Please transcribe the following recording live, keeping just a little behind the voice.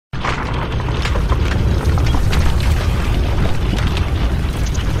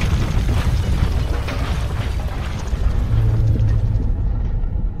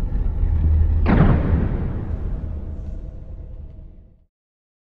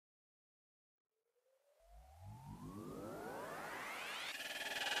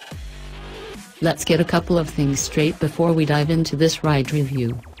Let's get a couple of things straight before we dive into this ride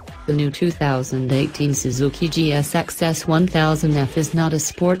review. The new 2018 Suzuki GSX S1000F is not a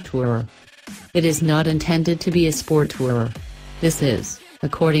sport tourer. It is not intended to be a sport tourer. This is,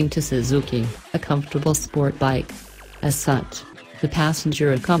 according to Suzuki, a comfortable sport bike. As such, the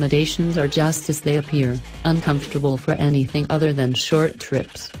passenger accommodations are just as they appear, uncomfortable for anything other than short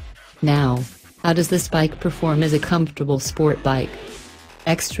trips. Now, how does this bike perform as a comfortable sport bike?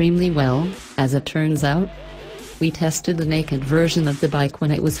 Extremely well, as it turns out. We tested the naked version of the bike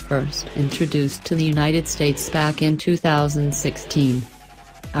when it was first introduced to the United States back in 2016.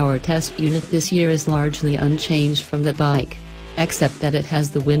 Our test unit this year is largely unchanged from the bike, except that it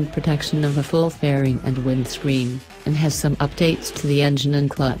has the wind protection of a full fairing and windscreen, and has some updates to the engine and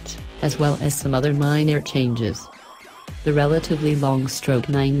clutch, as well as some other minor changes. The relatively long-stroke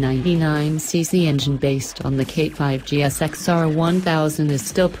 999cc engine based on the K5 GSX R1000 is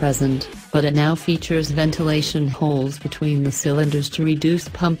still present, but it now features ventilation holes between the cylinders to reduce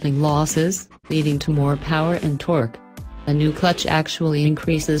pumping losses, leading to more power and torque. A new clutch actually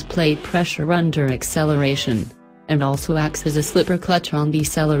increases plate pressure under acceleration, and also acts as a slipper clutch on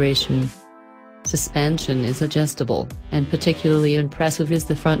deceleration. Suspension is adjustable, and particularly impressive is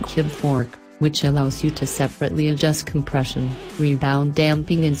the front hub fork, which allows you to separately adjust compression, rebound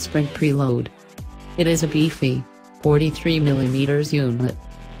damping and sprint preload. It is a beefy, 43mm unit,